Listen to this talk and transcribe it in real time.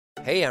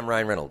Hey, I'm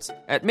Ryan Reynolds.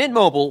 At Mint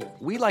Mobile,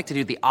 we like to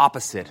do the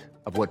opposite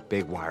of what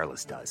Big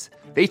Wireless does.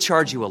 They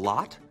charge you a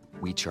lot,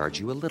 we charge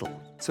you a little.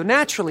 So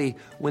naturally,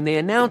 when they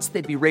announced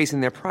they'd be raising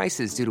their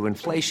prices due to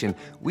inflation,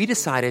 we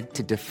decided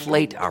to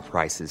deflate our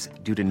prices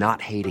due to not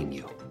hating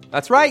you.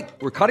 That's right.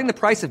 We're cutting the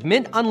price of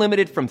Mint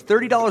Unlimited from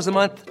 $30 a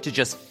month to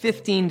just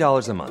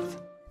 $15 a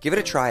month. Give it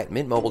a try at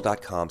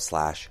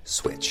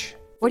mintmobile.com/switch.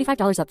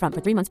 $45 up front for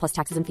 3 months plus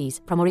taxes and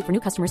fees. Promo rate for new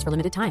customers for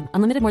limited time.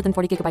 Unlimited more than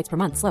 40 gigabytes per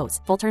month. Slows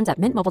full terms at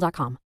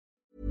mintmobile.com.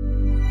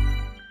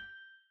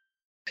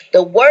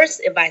 The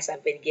worst advice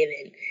I've been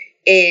given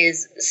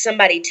is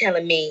somebody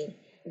telling me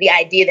the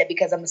idea that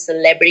because I'm a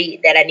celebrity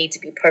that I need to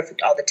be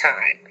perfect all the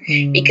time.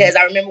 Because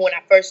I remember when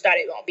I first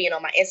started being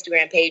on my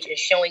Instagram page and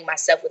showing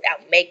myself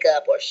without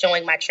makeup or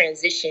showing my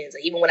transitions, or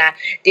even when I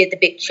did the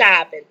big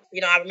chop, and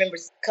I remember a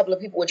couple of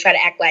people would try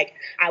to act like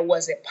I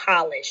wasn't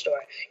polished,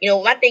 or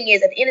my thing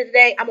is, at the end of the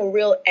day, I'm a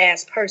real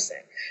ass person.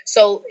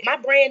 So my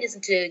brand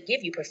isn't to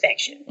give you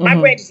perfection. My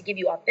brand is to give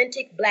you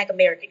authentic Black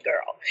American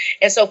girl.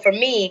 And so for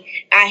me,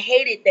 I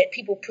hated that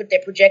people put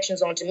their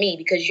projections onto me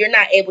because you're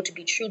not able to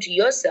be true to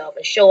yourself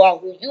and show all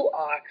who you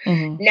are.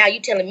 Now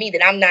you're telling me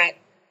that I'm not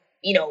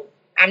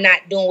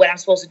doing what I'm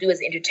supposed to do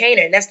as an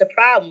entertainer. And that's the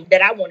problem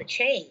that I want to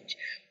change.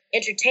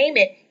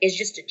 Entertainment is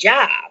just a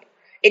job.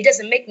 It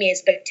doesn't make me a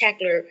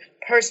spectacular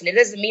person. It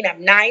doesn't mean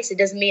I'm nice. It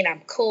doesn't mean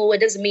I'm cool. It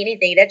doesn't mean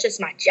anything. That's just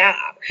my job.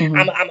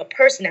 I'm a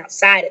person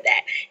outside of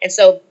that. And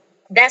so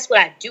that's what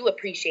I do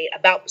appreciate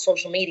about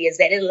social media, is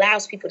that it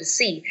allows people to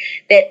see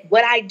that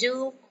what I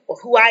do or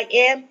who I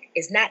am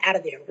is not out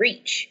of their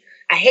reach.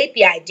 I hate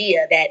the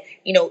idea that,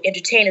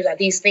 entertainers are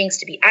these things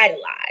to be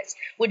idolized.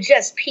 We're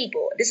just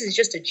people. This is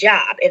just a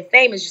job, and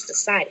fame is just a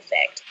side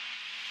effect.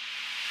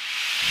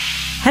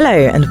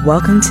 Hello and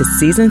welcome to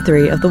Season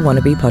 3 of the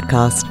Wannabe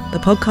Podcast, the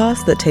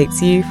podcast that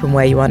takes you from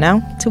where you are now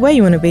to where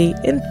you want to be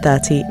in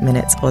 30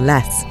 minutes or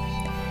less.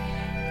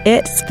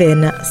 It's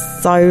been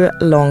so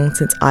long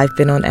since I've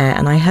been on air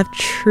and I have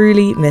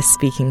truly missed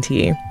speaking to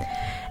you.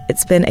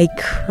 It's been a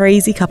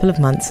crazy couple of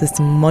months with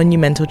some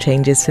monumental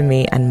changes for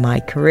me and my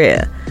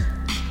career.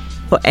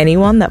 For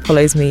anyone that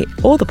follows me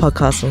or the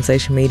podcast on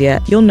social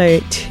media, you'll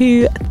know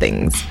two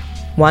things.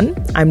 One,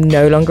 I'm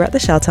no longer at the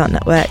Shoutout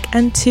Network,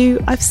 and two,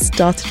 I've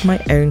started my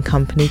own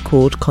company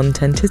called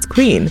Content is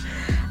Queen,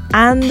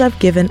 and I've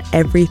given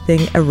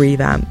everything a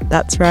revamp.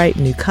 That's right,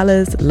 new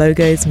colours,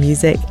 logos,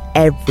 music,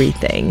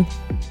 everything.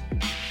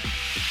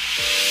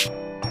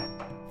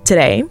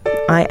 Today,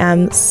 I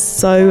am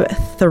so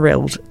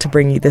thrilled to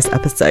bring you this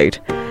episode.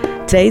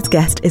 Today's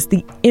guest is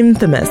the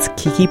infamous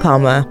Keke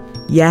Palmer.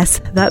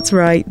 Yes, that's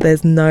right,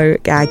 there's no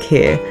gag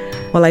here.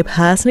 While I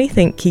personally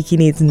think Keke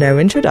needs no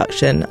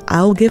introduction,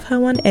 I'll give her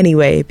one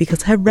anyway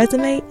because her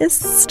resume is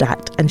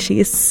stacked and she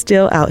is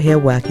still out here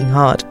working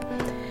hard.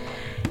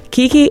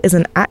 Keke is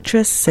an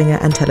actress, singer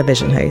and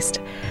television host.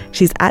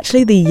 She's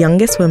actually the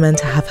youngest woman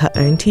to have her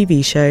own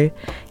TV show.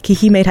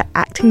 Keke made her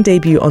acting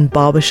debut on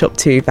Barbershop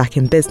 2 back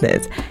in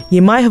business.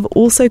 You might have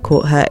also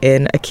caught her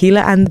in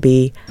Akeelah and the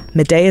Bee,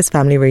 Medea's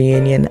Family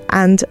Reunion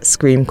and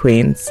Scream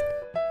Queens.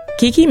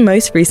 Keke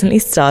most recently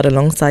starred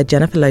alongside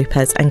Jennifer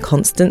Lopez and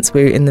Constance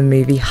Wu in the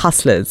movie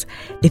Hustlers.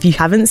 If you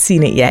haven't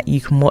seen it yet, you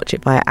can watch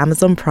it via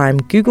Amazon Prime,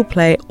 Google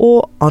Play,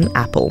 or on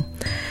Apple.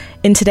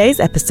 In today's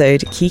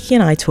episode, Keke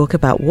and I talk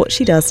about what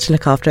she does to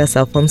look after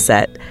herself on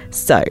set.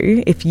 So,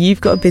 if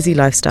you've got a busy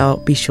lifestyle,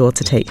 be sure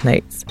to take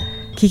notes.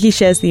 Keke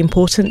shares the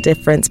important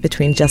difference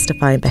between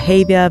justifying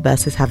behaviour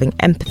versus having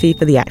empathy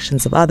for the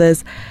actions of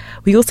others.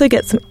 We also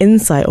get some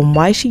insight on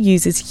why she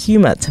uses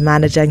humour to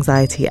manage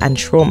anxiety and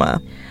trauma.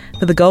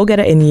 For the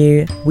goal-getter in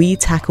you, we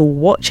tackle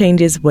what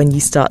changes when you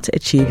start to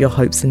achieve your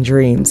hopes and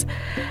dreams.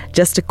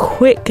 Just a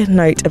quick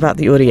note about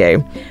the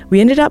audio.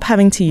 We ended up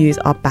having to use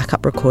our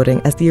backup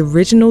recording as the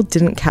original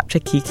didn't capture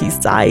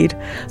Keke's side.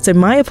 So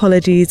my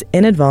apologies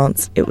in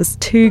advance, it was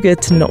too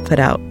good to not put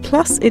out.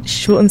 Plus, it's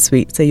short and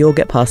sweet, so you'll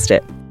get past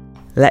it.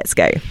 Let's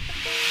go.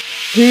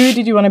 Who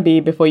did you want to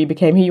be before you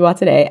became who you are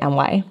today, and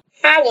why?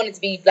 I wanted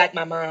to be like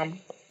my mom.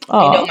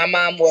 Aww. My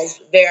mom was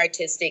very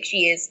artistic.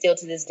 She is still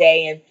to this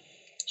day, and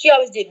she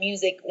always did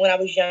music when I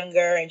was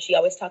younger, and she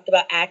always talked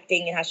about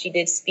acting and how she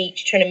did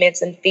speech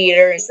tournaments and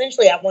theater. And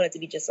essentially, I wanted to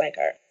be just like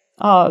her.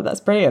 Oh, that's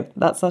brilliant.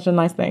 That's such a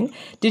nice thing.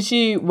 Did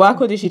she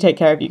work or did she take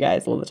care of you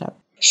guys all the time?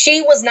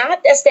 She was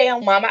not a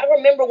stay-at-home mom. I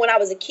remember when I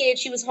was a kid,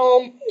 she was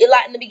home a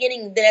lot in the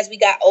beginning. Then as we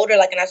got older,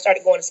 and I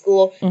started going to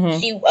school,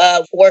 she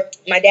worked.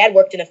 My dad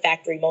worked in a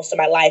factory most of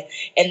my life,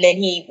 and then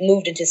he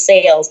moved into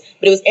sales.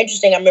 But it was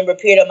interesting. I remember a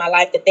period of my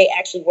life that they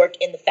actually worked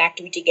in the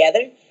factory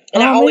together.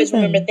 And I always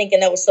remember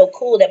thinking that was so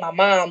cool that my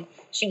mom,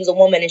 she was a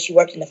woman and she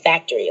worked in the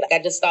factory. I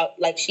just thought,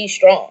 she's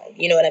strong.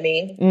 You know what I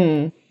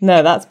mean?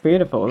 No, that's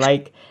beautiful.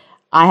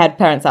 I had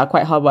parents that are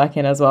quite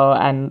hardworking as well,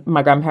 and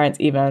my grandparents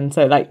even.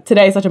 So,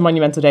 today is such a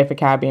monumental day for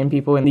Caribbean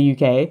people in the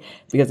UK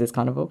because it's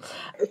Carnival.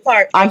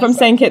 I'm from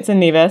St. Kitts and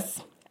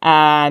Nevis,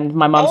 and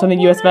my mom's from the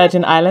US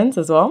Virgin Islands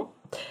as well.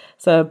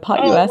 So,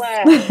 part US.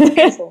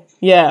 Wow.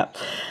 Yeah.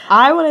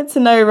 I wanted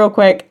to know real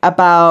quick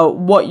about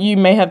what you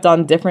may have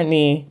done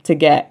differently to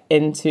get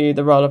into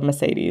the role of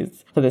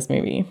Mercedes for this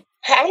movie.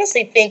 I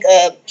honestly think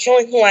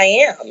showing who I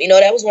am.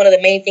 That was one of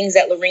the main things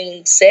that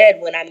Lorene said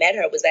when I met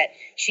her, was that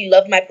she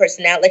loved my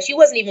personality. Like, she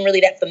wasn't even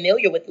really that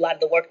familiar with a lot of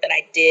the work that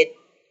I did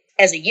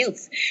as a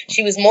youth.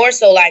 She was more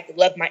so like,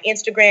 loved my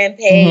Instagram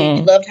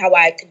page, loved how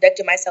I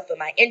conducted myself in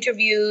my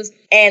interviews.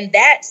 And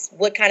that's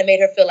what kind of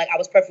made her feel like I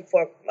was perfect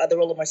for the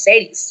role of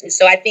Mercedes.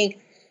 So I think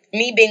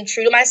me being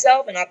true to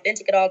myself and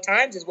authentic at all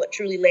times is what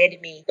truly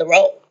landed me the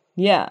role.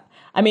 Yeah.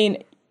 I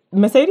mean,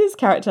 Mercedes'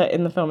 character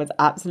in the film is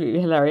absolutely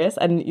hilarious,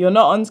 and you're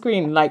not on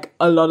screen like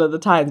a lot of the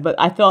times, but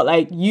I felt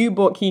like you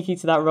brought Kiki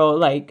to that role.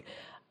 Like,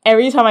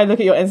 every time I look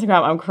at your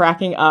Instagram, I'm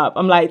cracking up.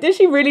 I'm like, did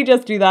she really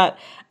just do that?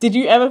 Did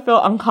you ever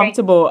feel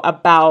uncomfortable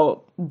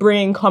about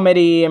bringing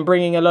comedy and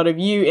bringing a lot of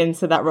you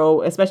into that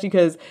role, especially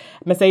because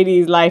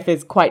Mercedes' life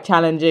is quite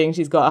challenging?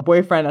 She's got a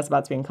boyfriend that's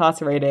about to be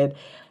incarcerated.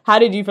 How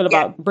did you feel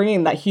about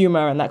bringing that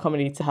humor and that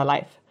comedy to her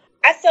life?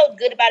 I felt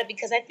good about it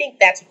because I think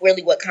that's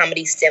really what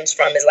comedy stems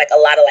from, is like a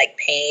lot of like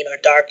pain or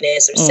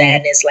darkness or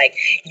sadness. Like,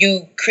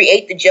 you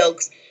create the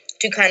jokes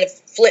to kind of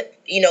flip,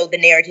 the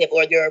narrative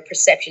or your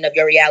perception of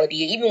your reality.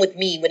 Even with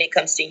me, when it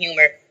comes to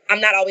humor,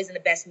 I'm not always in the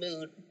best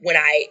mood when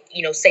I,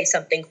 say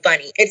something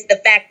funny. It's the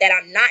fact that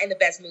I'm not in the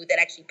best mood that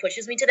actually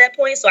pushes me to that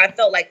point. So I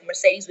felt like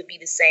Mercedes would be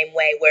the same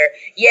way, where,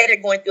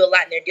 they're going through a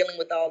lot and they're dealing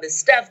with all this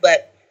stuff,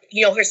 but,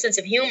 her sense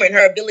of humor and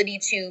her ability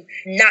to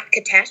not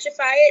catastrophize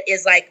it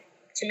is, like,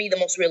 to me, the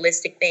most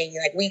realistic thing.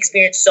 Like, we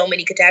experience so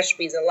many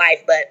catastrophes in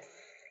life, but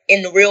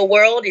in the real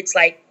world, it's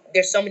like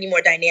there's so many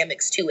more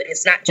dynamics to it.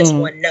 It's not just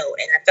one note.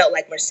 And I felt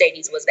like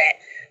Mercedes was that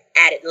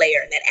added layer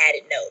and that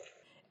added note.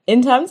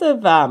 In terms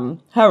of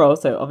her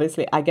also,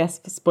 obviously, I guess,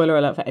 spoiler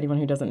alert for anyone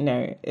who doesn't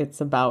know, it's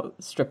about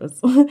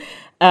strippers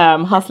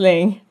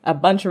hustling a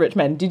bunch of rich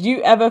men. Did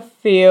you ever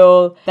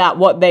feel that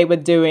what they were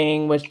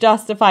doing was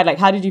justified? Like,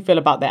 how did you feel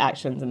about their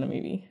actions in the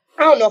movie?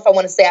 I don't know if I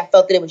want to say I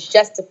felt that it was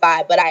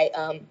justified, but I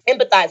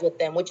empathize with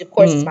them, which of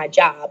course is my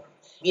job.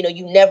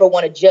 You never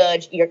want to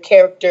judge your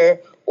character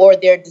or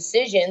their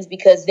decisions,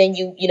 because then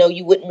you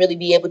wouldn't really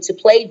be able to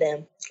play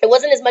them. It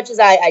wasn't as much as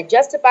I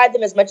justified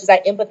them as much as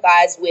I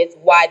empathized with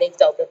why they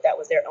felt that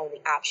was their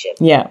only option.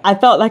 Yeah, I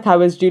felt like I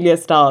was Julia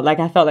Stiles. Like,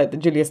 I felt like the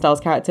Julia Stiles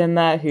character in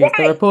there, who's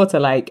the reporter.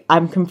 Like,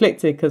 I'm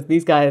conflicted because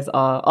these guys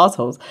are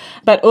assholes,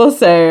 but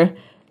also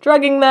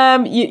drugging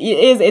them,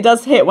 it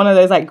does hit one of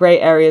those like gray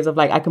areas of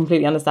like, I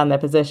completely understand their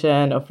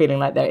position of feeling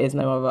like there is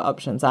no other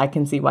option. So I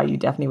can see why you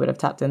definitely would have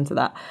tapped into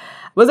that.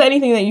 Was there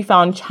anything that you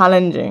found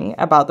challenging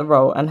about the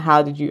role, and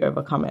how did you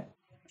overcome it?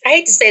 I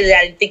hate to say that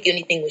I didn't think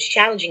anything was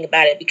challenging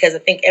about it, because I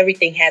think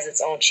everything has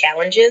its own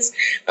challenges.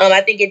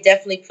 I think it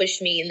definitely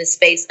pushed me in the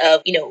space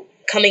of,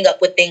 coming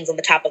up with things on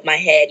the top of my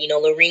head.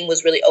 Lorene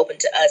was really open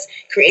to us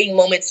creating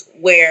moments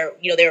where,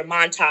 there were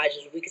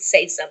montages, we could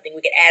say something,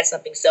 we could add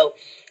something. So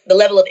the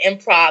level of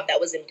improv that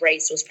was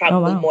embraced was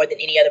probably more than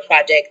any other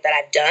project that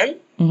I've done.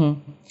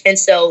 And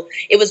so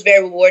it was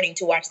very rewarding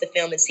to watch the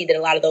film and see that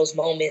a lot of those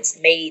moments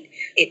made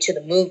it to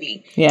the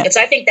movie. Yeah. And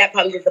so I think that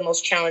probably was the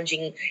most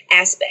challenging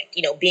aspect,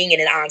 being in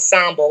an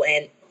ensemble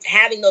and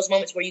having those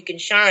moments where you can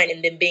shine,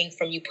 and then being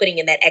from you putting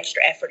in that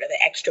extra effort or the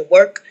extra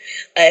work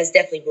is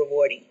definitely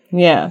rewarding.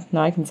 Yeah,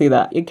 no, I can see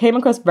that. It came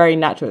across very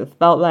natural. It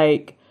felt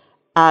like,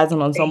 as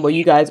an ensemble,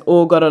 you guys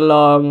all got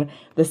along,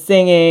 the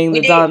singing,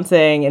 the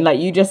dancing, and like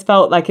you just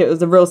felt like it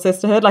was a real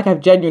sisterhood. Like,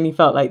 I've genuinely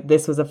felt like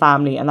this was a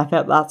family, and I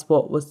felt that's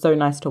what was so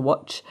nice to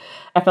watch.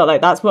 I felt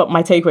like that's what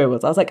my takeaway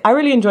was. I was like, I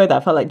really enjoyed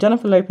that. I felt like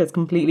Jennifer Lopez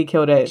completely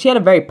killed it. She had a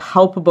very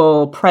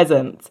palpable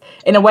presence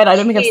in a way that I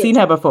don't think I've seen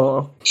her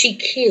before. She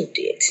killed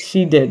it.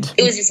 She did.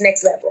 It was just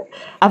next level.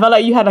 I felt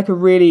like you had like a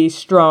really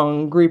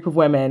strong group of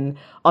women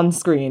on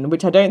screen,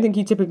 which I don't think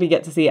you typically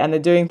get to see. And they're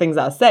doing things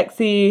that are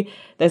sexy.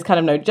 There's kind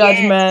of no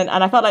judgment. Yes.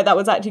 And I felt like that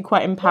was actually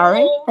quite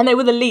empowering. And they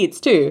were the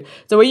leads too.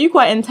 So were you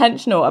quite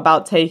intentional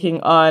about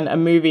taking on a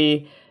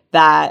movie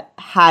that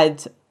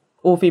had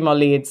all female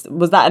leads?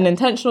 Was that an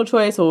intentional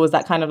choice, or was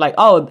that kind of like,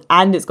 oh,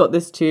 and it's got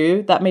this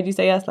too, that made you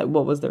say yes? Like,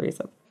 what was the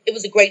reason? It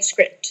was a great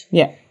script.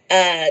 Yeah.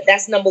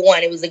 That's number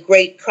one. It was a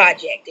great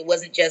project. It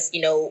wasn't just,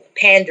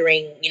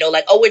 pandering,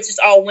 like, oh, it's just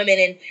all women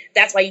and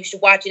that's why you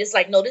should watch it. It's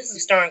like, no, this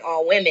is starring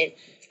all women,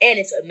 and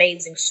it's an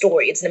amazing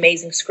story. It's an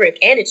amazing script,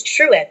 and it's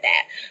true at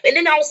that. And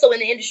then also in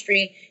the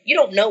industry, you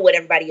don't know what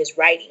everybody is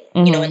writing,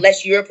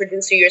 unless you're a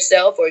producer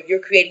yourself or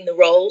you're creating the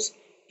roles.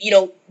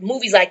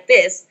 Movies like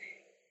this,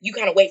 you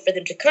kind of wait for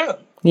them to come.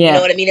 Yeah. You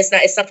know what I mean?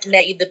 It's something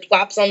that either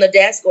plops on the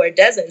desk or it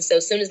doesn't. So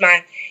as soon as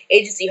my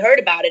agency heard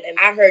about it, and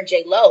I heard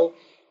J-Lo,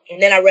 and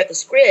then I read the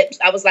script,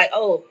 I was like,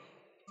 oh,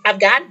 I've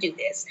got to do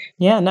this.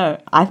 Yeah,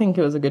 no, I think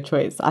it was a good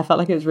choice. I felt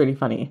like it was really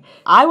funny.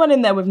 I went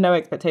in there with no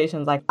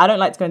expectations. Like, I don't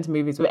like to go into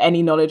movies with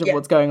any knowledge of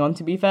what's going on,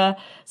 to be fair.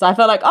 So I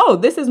felt like, oh,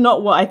 this is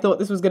not what I thought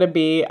this was going to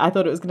be. I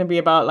thought it was going to be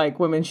about like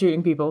women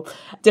shooting people.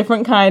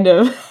 Different kind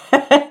of...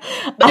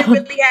 But it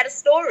really had a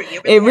story.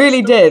 It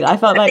really did. I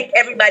think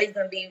everybody's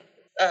going to be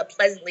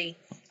pleasantly,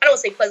 I don't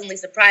want to say pleasantly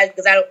surprised,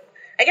 because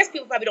I guess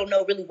people probably don't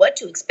know really what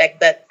to expect,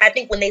 but I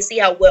think when they see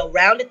how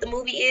well-rounded the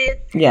movie is,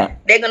 they're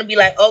going to be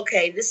like,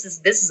 okay, this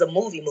is a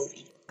movie.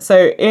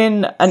 So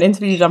in an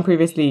interview you've done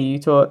previously, you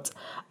talked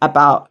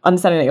about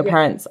understanding that your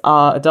parents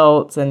are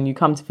adults and you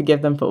come to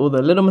forgive them for all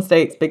the little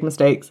mistakes, big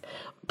mistakes,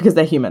 because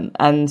they're human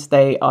and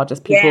they are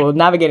just people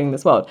navigating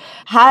this world.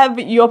 Have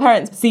your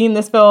parents seen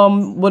this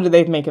film? What do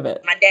they make of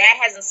it? My dad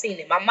hasn't seen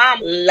it. My mom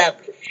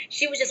loved it.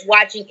 She was just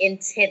watching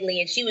intently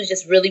and she was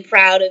just really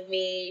proud of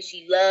me.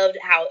 She loved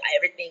how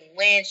everything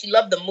went. She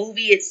loved the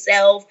movie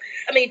itself.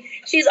 I mean,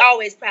 she's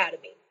always proud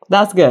of me.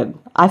 That's good.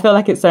 I feel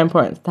like it's so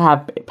important to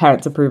have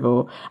parents'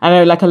 approval. I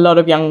know like a lot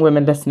of young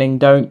women listening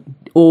don't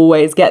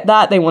always get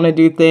that. They want to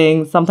do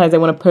things. Sometimes they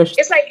want to push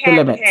it's like the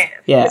limits.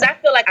 Yeah. Because I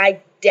feel like I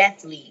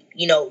definitely,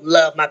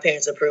 love my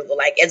parents' approval,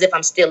 like as if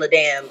I'm still a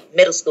damn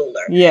middle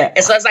schooler. Yeah.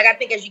 And so it's like, I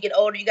think as you get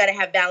older, you got to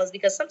have balance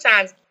because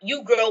sometimes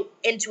you grow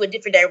into a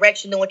different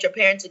direction than what your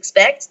parents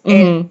expect.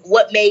 And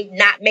what may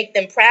not make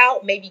them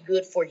proud may be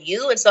good for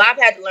you. And so I've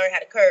had to learn how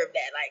to curb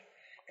that. Like,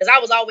 because I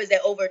was always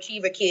that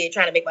overachiever kid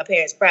trying to make my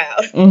parents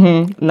proud.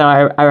 No,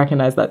 I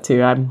recognize that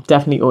too. I'm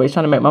definitely always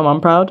trying to make my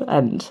mom proud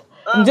and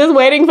I'm just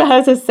waiting for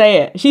her to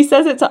say it. She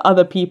says it to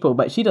other people,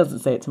 but she doesn't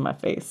say it to my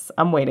face.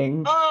 I'm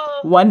waiting.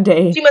 One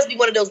day. She must be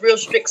one of those real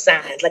strict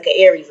signs, like an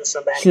Aries or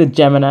somebody. She's a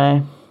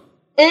Gemini.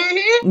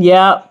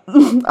 Yeah,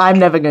 I'm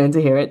never going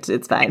to hear it.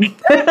 It's fine.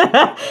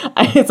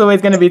 It's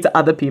always going to be to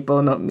other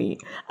people, not me.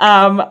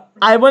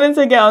 I wanted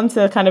to get on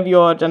to kind of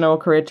your general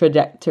career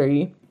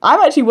trajectory. I've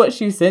actually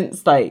watched you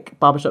since like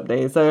Barbershop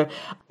days, so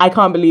I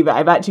can't believe it.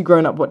 I've actually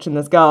grown up watching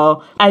this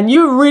girl, and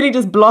you really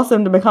just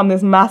blossomed to become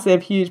this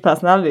massive, huge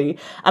personality.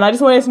 And I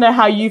just wanted to know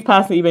how you've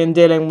personally been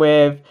dealing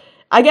with,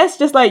 I guess,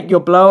 just like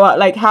your blow up.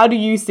 Like, how do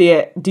you see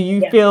it? Do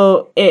you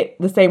feel it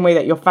the same way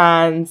that your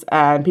fans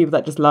and people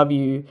that just love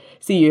you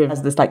see you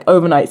as this like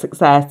overnight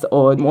success,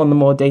 or on the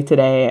more day to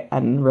day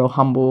and real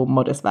humble,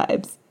 modest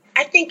vibes?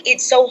 I think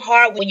it's so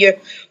hard when you're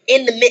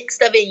in the mix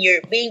of it and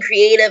you're being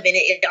creative and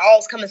it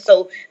all's coming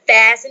so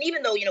fast. And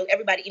even though,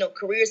 everybody,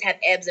 careers have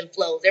ebbs and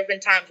flows. There have been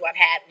times where I've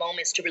had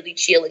moments to really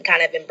chill and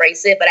kind of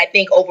embrace it. But I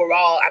think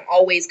overall, I'm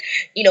always,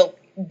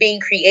 being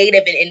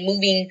creative and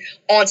moving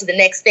on to the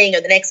next thing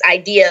or the next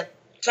idea.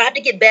 So I have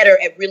to get better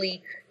at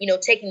really,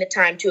 taking the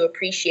time to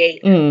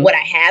appreciate what I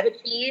have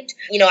achieved.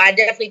 I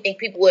definitely think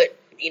people would,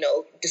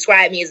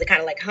 describe me as a kind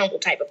of like humble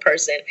type of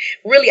person.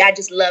 Really, I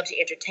just love to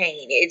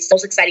entertain. It's the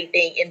most exciting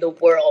thing in the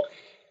world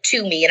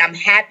to me. And I'm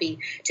happy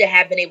to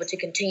have been able to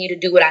continue to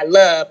do what I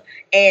love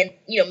and,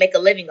 make a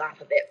living off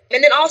of it.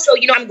 And then also,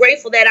 I'm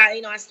grateful that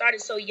I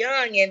started so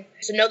young and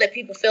to know that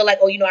people feel like,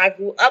 I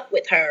grew up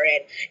with her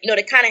and,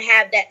 to kind of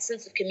have that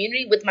sense of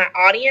community with my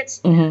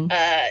audience.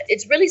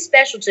 It's really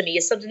special to me.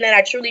 It's something that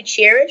I truly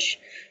cherish.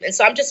 And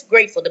so I'm just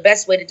grateful. The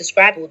best way to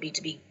describe it would be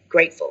to be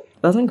grateful.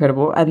 That's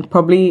incredible and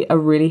probably a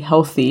really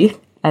healthy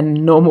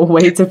and normal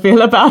way to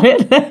feel about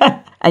it.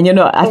 And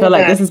I feel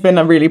like this has been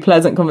a really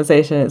pleasant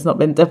conversation. It's not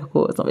been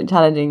difficult. It's not been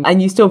challenging.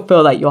 And you still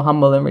feel like you're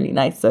humble and really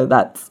nice. So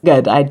that's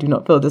good. I do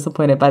not feel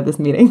disappointed by this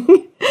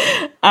meeting.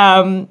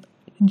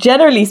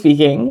 Generally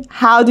speaking,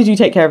 how did you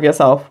take care of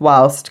yourself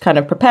whilst kind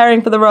of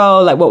preparing for the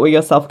role? Like, what were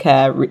your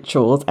self-care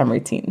rituals and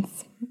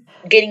routines?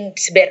 Getting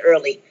to bed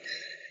early.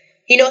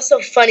 It's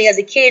so funny. As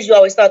a kid, you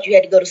always thought you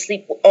had to go to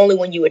sleep only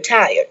when you were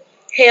tired.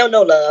 Hell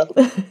no, love.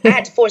 I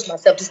had to force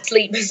myself to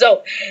sleep.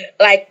 So,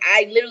 like,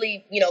 I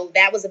literally,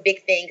 that was a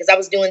big thing because I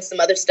was doing some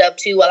other stuff,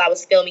 too, while I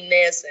was filming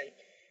this and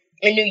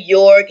in New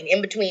York and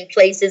in between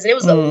places. And it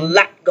was a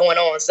lot going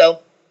on.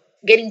 So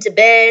getting to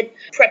bed,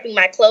 prepping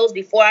my clothes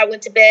before I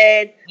went to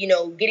bed,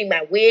 getting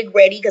my wig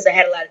ready because I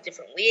had a lot of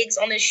different wigs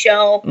on this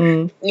show,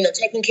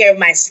 taking care of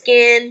my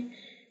skin,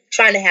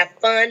 trying to have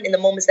fun in the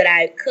moments that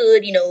I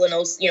could, in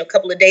those,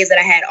 couple of days that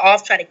I had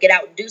off, trying to get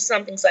out and do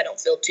something so I don't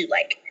feel too,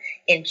 like,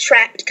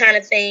 entrapped kind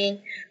of thing,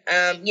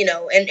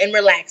 and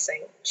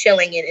relaxing,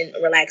 chilling and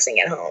relaxing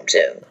at home,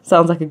 too.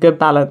 Sounds like a good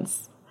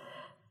balance.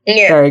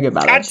 Yeah. Very good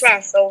balance. I try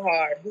so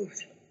hard.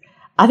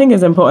 I think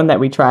it's important that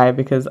we try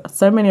because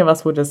so many of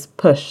us will just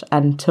push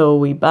until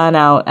we burn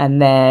out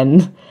and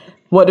then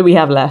what do we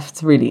have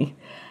left, really?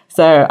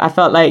 So I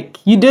felt like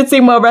you did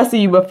seem well rested.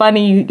 You were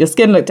funny. Your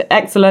skin looked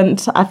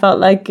excellent. I felt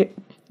like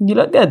you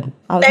look good.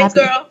 Thanks,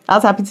 girl. I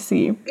was happy to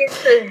see you.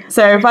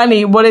 So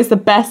finally, what is the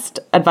best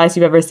advice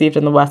you've ever received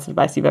and the worst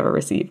advice you've ever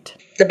received?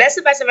 The best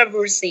advice I've ever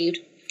received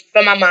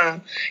from my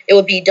mom, it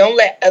would be don't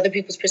let other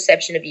people's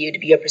perception of you to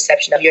be your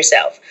perception of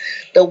yourself.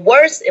 The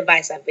worst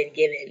advice I've been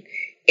given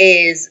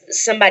is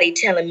somebody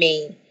telling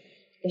me,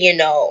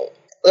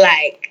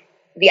 like,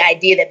 the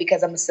idea that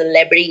because I'm a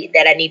celebrity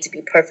that I need to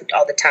be perfect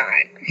all the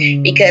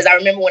time. Because I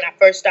remember when I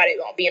first started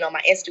being on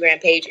my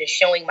Instagram page and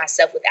showing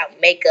myself without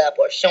makeup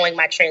or showing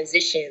my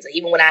transitions, or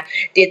even when I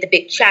did the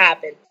big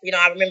chop. And,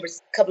 I remember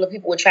a couple of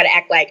people would try to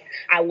act like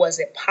I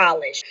wasn't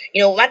polished.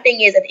 My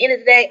thing is, at the end of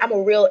the day, I'm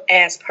a real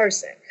ass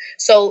person.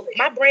 So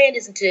my brand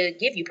isn't to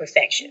give you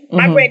perfection.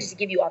 My brand is to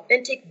give you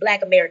authentic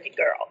Black American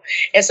girl.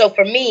 And so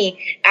for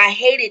me, I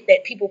hated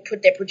that people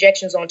put their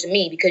projections onto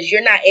me because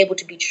you're not able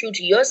to be true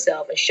to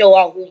yourself and show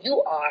all who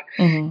you are.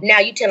 Now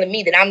you're telling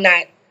me that I'm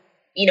not,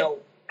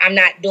 I'm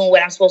not doing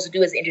what I'm supposed to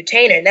do as an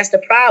entertainer. And that's the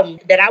problem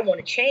that I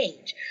want to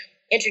change.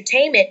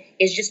 Entertainment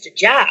is just a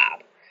job.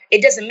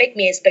 it doesn't make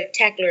me a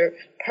spectacular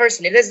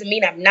person. It doesn't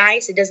mean I'm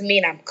nice. It doesn't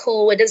mean I'm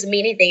cool. It doesn't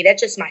mean anything.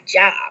 That's just my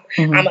job.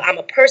 I'm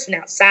a person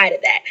outside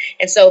of that.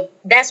 And so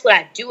that's what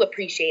I do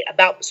appreciate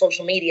about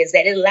social media, is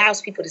that it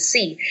allows people to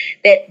see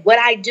that what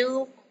I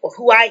do or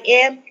who I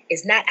am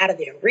is not out of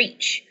their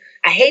reach.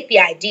 I hate the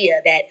idea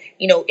that,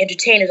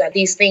 entertainers are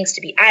these things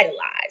to be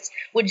idolized.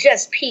 We're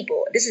just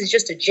people. This is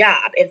just a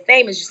job, and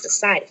fame is just a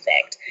side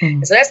effect.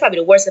 And so that's probably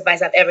the worst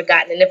advice I've ever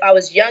gotten. And if I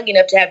was young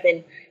enough to have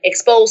been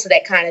exposed to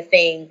that kind of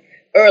thing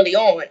early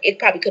on, it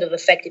probably could have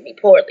affected me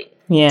poorly.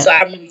 Yeah. So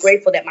I'm really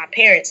grateful that my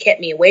parents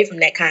kept me away from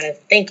that kind of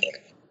thinking.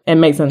 It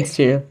makes sense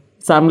too.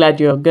 So I'm glad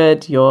you're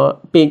good, you're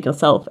being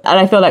yourself. And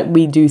I feel like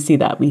we do see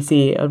that. We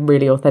see a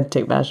really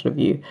authentic version of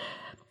you.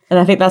 And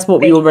I think that's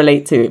what we all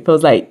relate to. It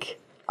feels like,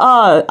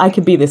 I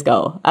could be this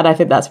girl. And I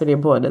think that's really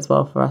important as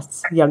well for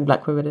us young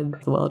Black women in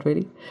the world,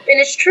 really. And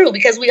it's true,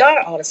 because we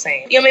are all the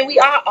same. We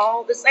are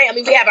all the same.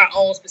 We have our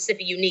own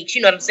specific uniques,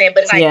 you know what I'm saying?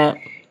 But it's like,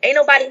 ain't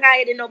nobody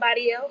higher than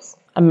nobody else.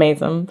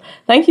 Amazing.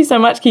 Thank you so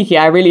much, Kiki.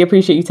 I really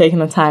appreciate you taking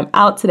the time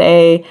out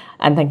today.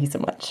 And thank you so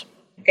much.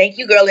 Thank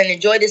you, girl. And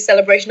enjoy this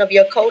celebration of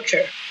your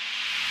culture.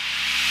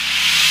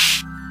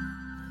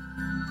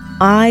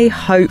 I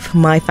hope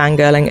my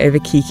fangirling over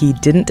Kiki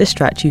didn't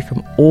distract you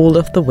from all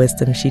of the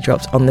wisdom she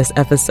dropped on this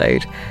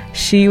episode.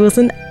 She was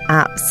an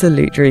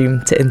absolute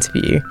dream to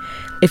interview.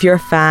 If you're a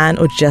fan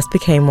or just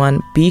became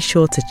one, be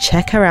sure to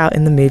check her out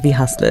in the movie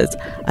Hustlers.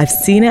 I've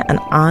seen it and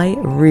I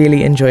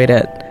really enjoyed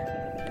it.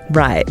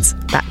 Right,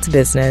 back to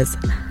business.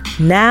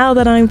 Now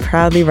that I'm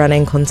proudly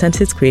running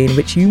Content is Queen,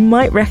 which you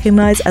might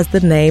recognise as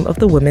the name of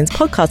the Women's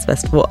Podcast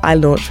Festival I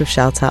launched with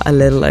Shoutout a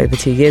little over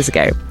 2 years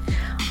ago,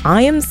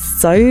 I am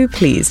so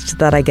pleased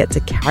that I get to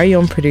carry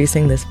on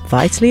producing this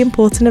vitally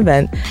important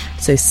event,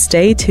 so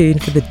stay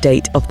tuned for the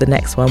date of the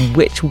next one,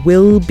 which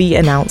will be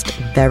announced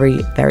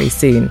very, very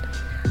soon.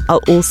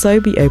 I'll also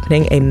be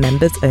opening a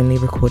members-only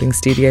recording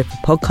studio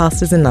for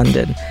podcasters in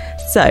London.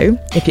 So,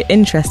 if you're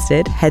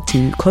interested, head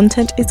to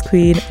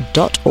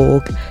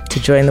contentisqueen.org to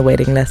join the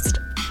waiting list.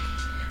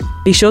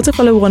 Be sure to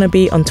follow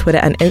Wannabe on Twitter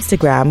and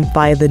Instagram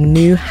via the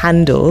new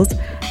handles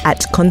at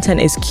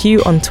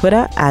contentisq on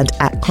Twitter and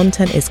at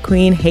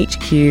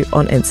contentisqueenhq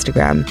on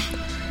Instagram.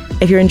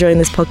 If you're enjoying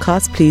this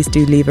podcast, please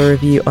do leave a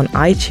review on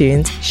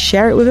iTunes,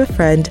 share it with a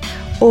friend,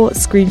 or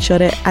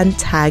screenshot it and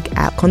tag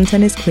at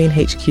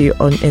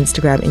contentisqueenhq on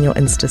Instagram in your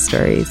Insta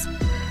stories.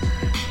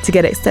 To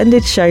get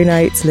extended show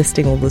notes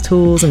listing all the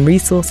tools and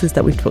resources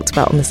that we've talked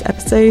about on this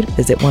episode,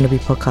 visit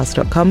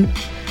wannabepodcast.com.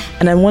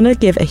 And I want to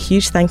give a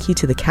huge thank you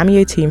to the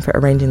Cameo team for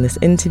arranging this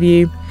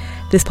interview.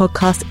 This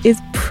podcast is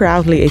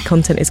proudly a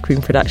Content is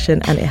Queen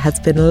production, and it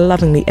has been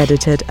lovingly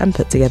edited and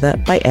put together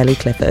by Ellie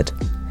Clifford.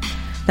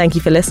 Thank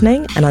you for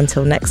listening, and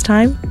until next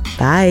time,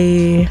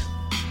 bye.